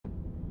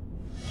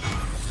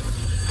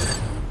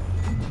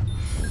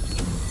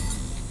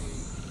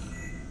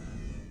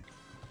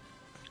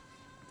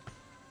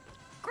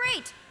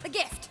Wait! A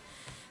gift!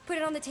 Put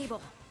it on the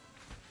table.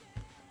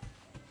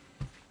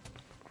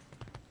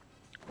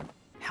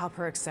 Help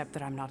her accept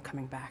that I'm not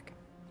coming back.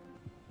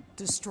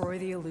 Destroy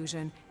the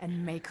illusion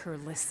and make her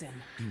listen.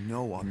 You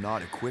know I'm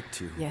not equipped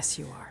to. Yes,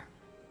 you are.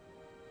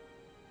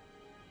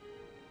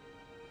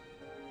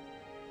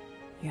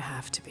 You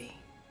have to be.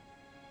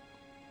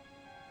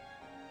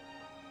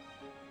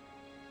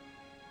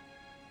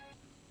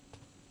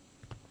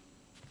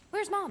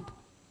 Where's Mom?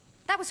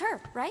 That was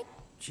her, right?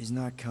 She's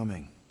not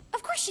coming.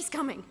 Of course she's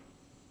coming.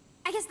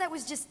 I guess that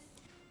was just...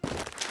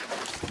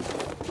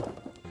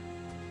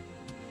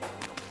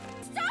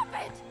 Stop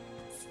it!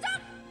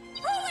 Stop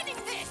ruining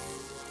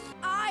this!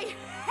 I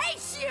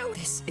hate you!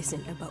 This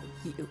isn't about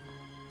you.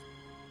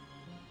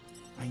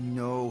 I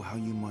know how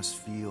you must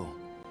feel.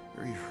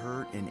 Very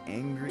hurt and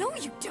angry. No,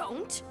 you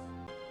don't!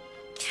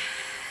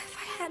 If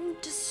I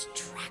hadn't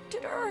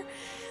distracted her...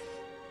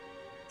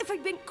 If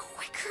I'd been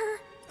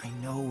quicker... I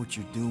know what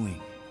you're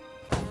doing.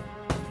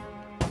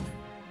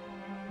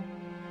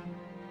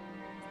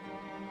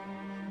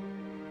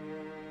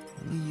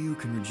 Only you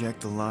can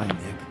reject the lie,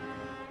 Nick.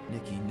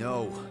 Nicky,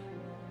 no.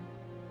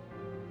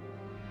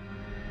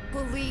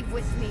 Believe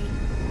with me.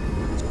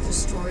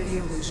 Destroy the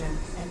illusion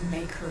and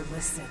make her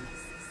listen.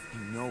 You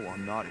know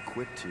I'm not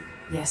equipped to.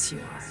 Yes, you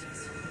are.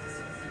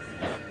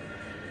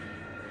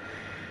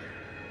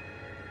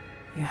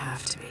 You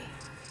have to be.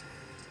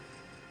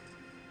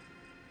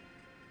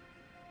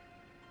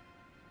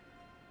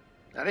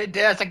 I didn't do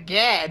this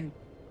again.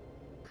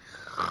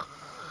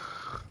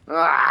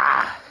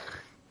 Ah.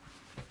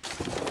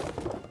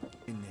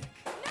 Hey, Nick.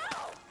 No!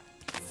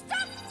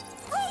 Stop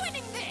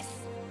ruining this!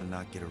 I'll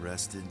not get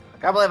arrested.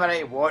 I can't believe I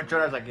didn't watch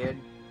this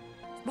again.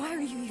 Why are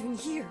you even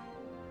here?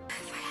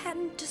 If I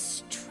hadn't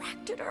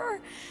distracted her...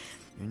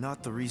 You're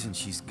not the reason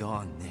she's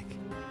gone, Nick.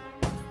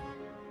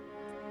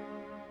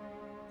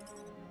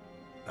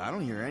 I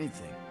don't hear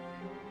anything.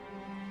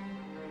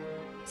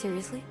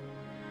 Seriously?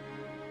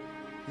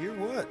 Hear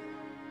what?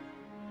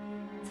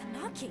 The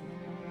knocking.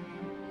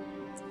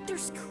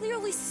 There's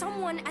clearly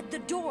someone at the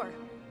door.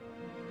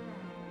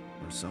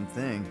 Or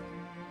something.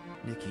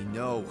 Nicky,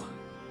 no.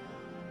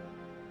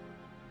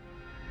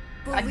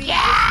 Believe with me.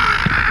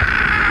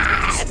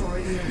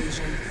 Destroy the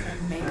illusion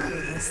and make her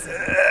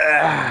listen.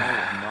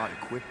 I'm not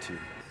equipped to.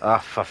 Oh,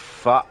 for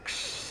fuck's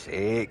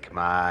sake,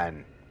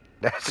 man.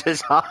 This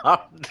is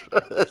hard.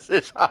 This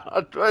is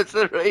hard. What's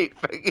the right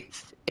thing to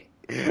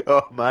say?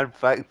 Oh man,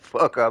 thank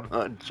fuck I'm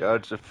not in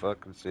charge of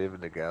fucking saving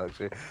the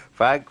galaxy.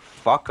 Thank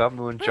fuck I'm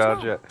not in charge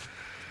of it.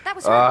 That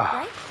was her,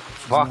 right?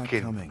 She's not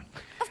Fucking. coming.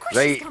 Of course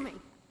Right. she's coming.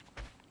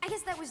 I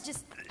guess that was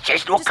just...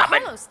 She's not just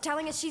coming. Carlos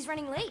telling us she's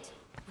running late.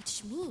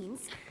 Which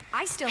means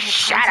I still have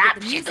Shut time to up,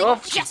 get the you music know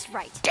just she's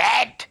right.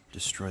 dead.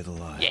 Destroy the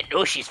lie. You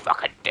know she's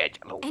fucking dead,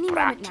 you little Any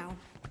brat. moment now.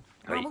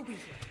 Right. Mom will be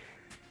here.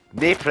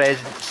 No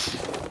presents.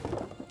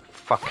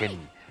 Fucking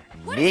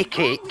What no is wrong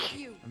cake. with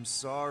you? I'm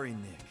sorry,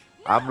 Nick.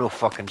 I'm no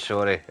fucking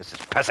sorry. This is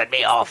pissing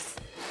me off.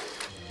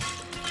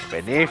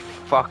 But no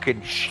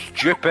fucking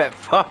stupid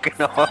fucking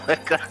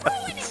holograms.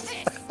 Ruining this!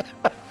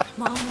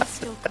 Mom will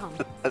still come.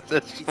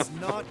 This is It's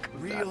not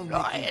real,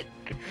 Nicky.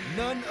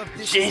 None of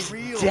this She's is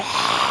real. dead.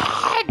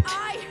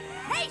 I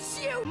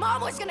hate you!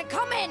 Mom was gonna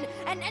come in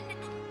and...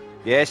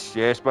 Yes,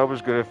 yes, Mum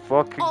was gonna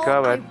fucking All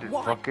come I in.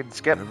 want- Fucking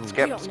skip, You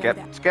skip, don't know skip,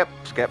 that. skip,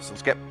 skip, skip,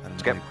 skip, I don't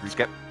skip, know,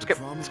 skip, skip,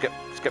 Promise. skip,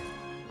 skip.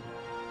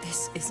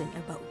 This isn't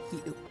about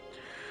you.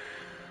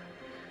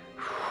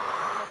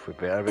 We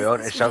better be Is on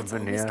to this what it's something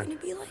always here. gonna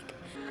be like?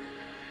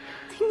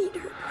 I need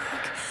her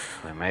back.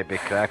 We might be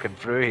cracking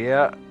through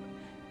here.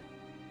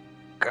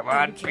 Come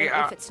I on, don't care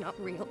Peter. if it's not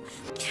real.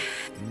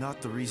 You're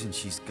not the reason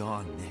she's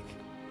gone, Nick.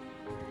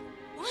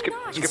 Why Skip,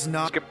 not? skip, It's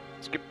not- skip,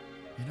 skip,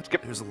 You know,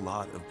 Skip. There's a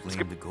lot of blame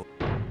Skip. to go.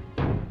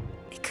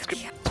 It could skip,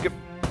 be skip.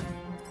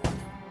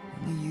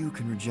 Only you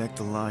can reject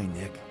the lie,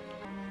 Nick.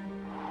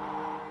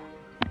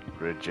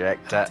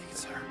 Reject I don't it. think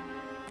it's her.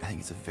 I think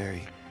it's a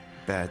very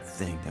bad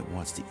thing that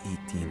wants to eat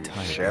the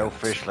entire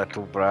Selfish galaxy.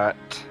 little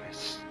brat.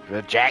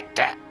 Reject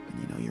it.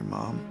 And you know your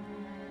mom?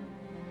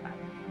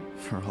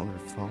 For all her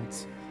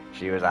faults,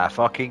 She was a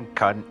fucking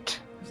cunt.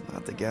 she's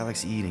not the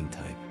galaxy eating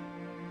type.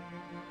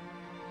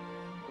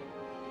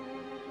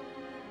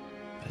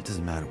 But it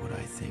doesn't matter what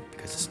I think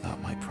because it's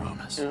not my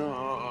promise.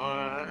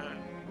 I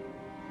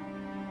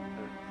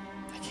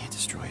can't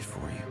destroy it for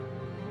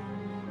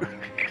you.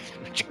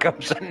 She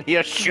comes in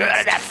here, shoot her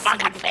in the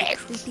fucking The face.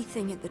 creepy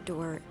thing at the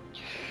door.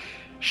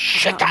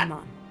 Shut Not up.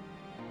 Mom.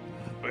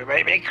 We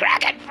might be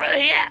cracking through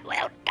here.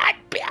 Well done,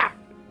 Peter.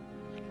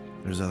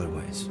 There's other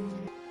ways. We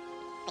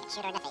can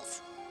shoot her in the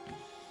face.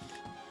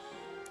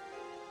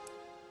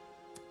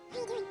 What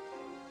are you doing?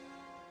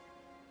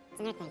 It's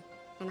a nerd thing.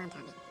 My mom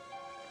taught me.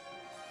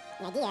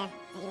 The idea that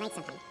you light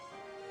something, you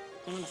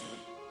remember something.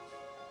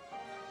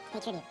 Pay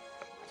tribute.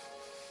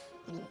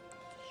 I mean,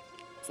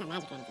 it's not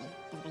magic or anything. It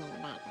doesn't bring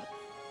anything back, but...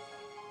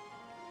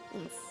 You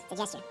know, it's a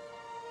gesture.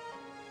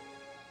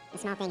 A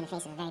small thing in the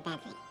face of a very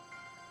bad thing.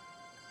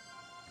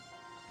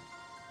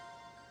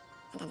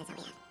 Sometimes that's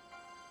all we have.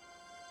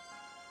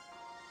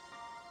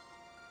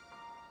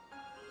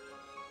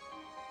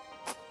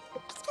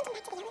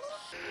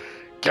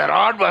 Get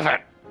on with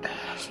it!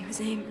 She was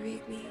angry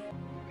at me.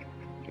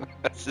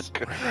 This is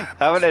good.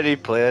 Having any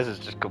players has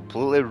just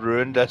completely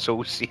ruined this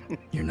whole scene.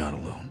 You're not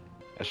alone.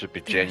 This would be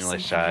There is genuinely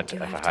something I sad do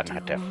if I have to hadn't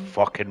had do to alone.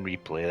 fucking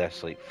replay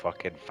this like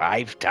fucking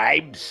 5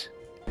 times.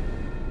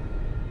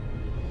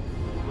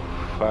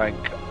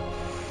 Thank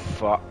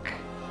fuck.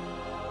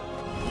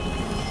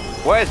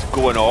 What is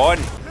going on?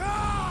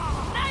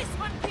 Nice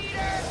one, Peter!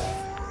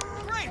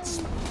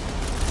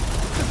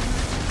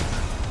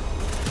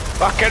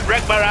 Fucking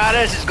Rick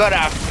Moranis is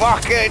gonna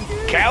fucking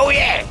kill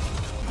you!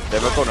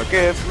 Never gonna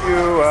give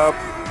you up,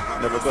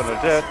 never gonna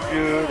let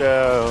you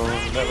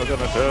down, never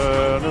gonna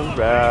turn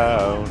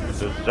around and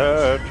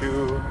desert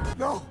you.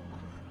 No!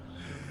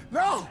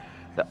 No!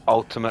 The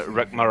ultimate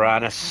Rick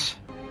Moranis.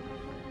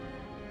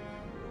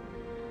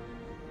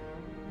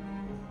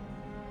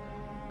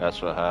 That's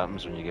what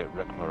happens when you get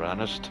Rick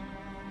Moranis.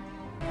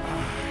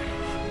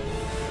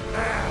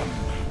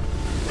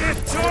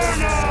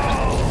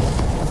 Eternal!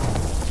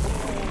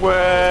 What?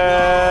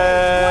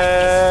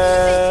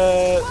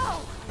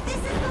 Whoa! This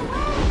is the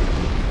way!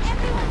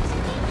 Everyone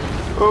should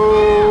be.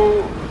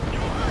 Oh!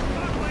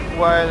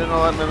 Why didn't it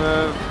let me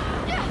move?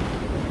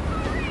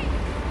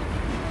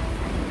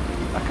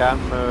 I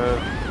can't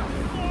move.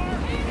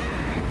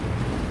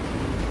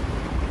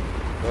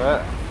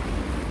 What?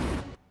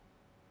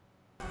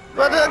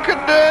 But I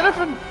couldn't do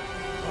anything!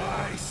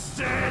 I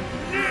said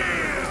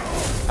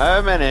kneel!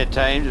 How many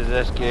times is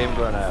this game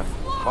gonna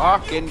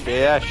fucking do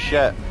a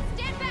shit?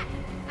 Stand back!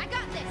 I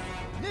got this!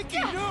 Nikki,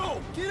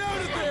 no! Get out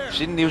of there! I've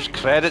seen these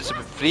credits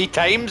about 3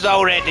 times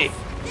already!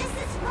 This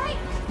is right!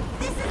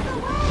 This is the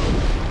way!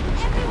 Everyone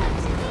should be.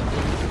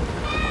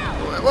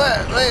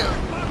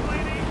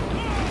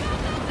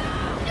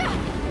 Now!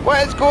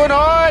 What is going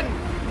on?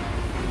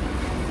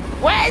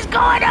 What is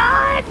going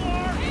on?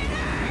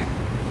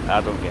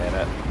 I don't get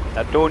it.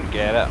 I don't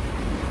get it.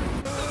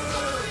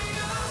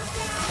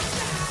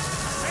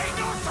 Ain't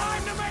no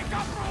time to make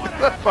up for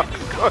what What the fuck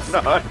is going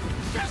on?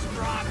 Just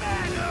drop it!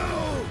 No!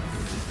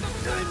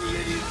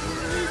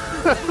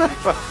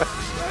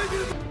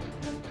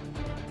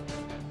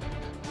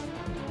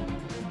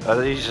 Are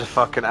these the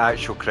fucking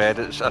actual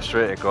credits? I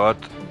swear to God.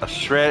 I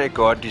swear to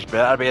God, these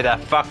better be the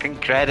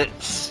fucking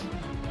credits.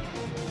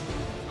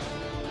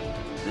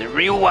 The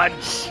real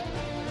ones.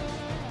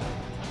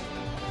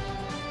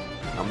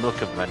 I'm not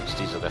convinced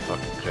these are the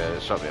fucking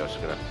credits. Something else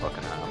is gonna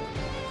fucking happen.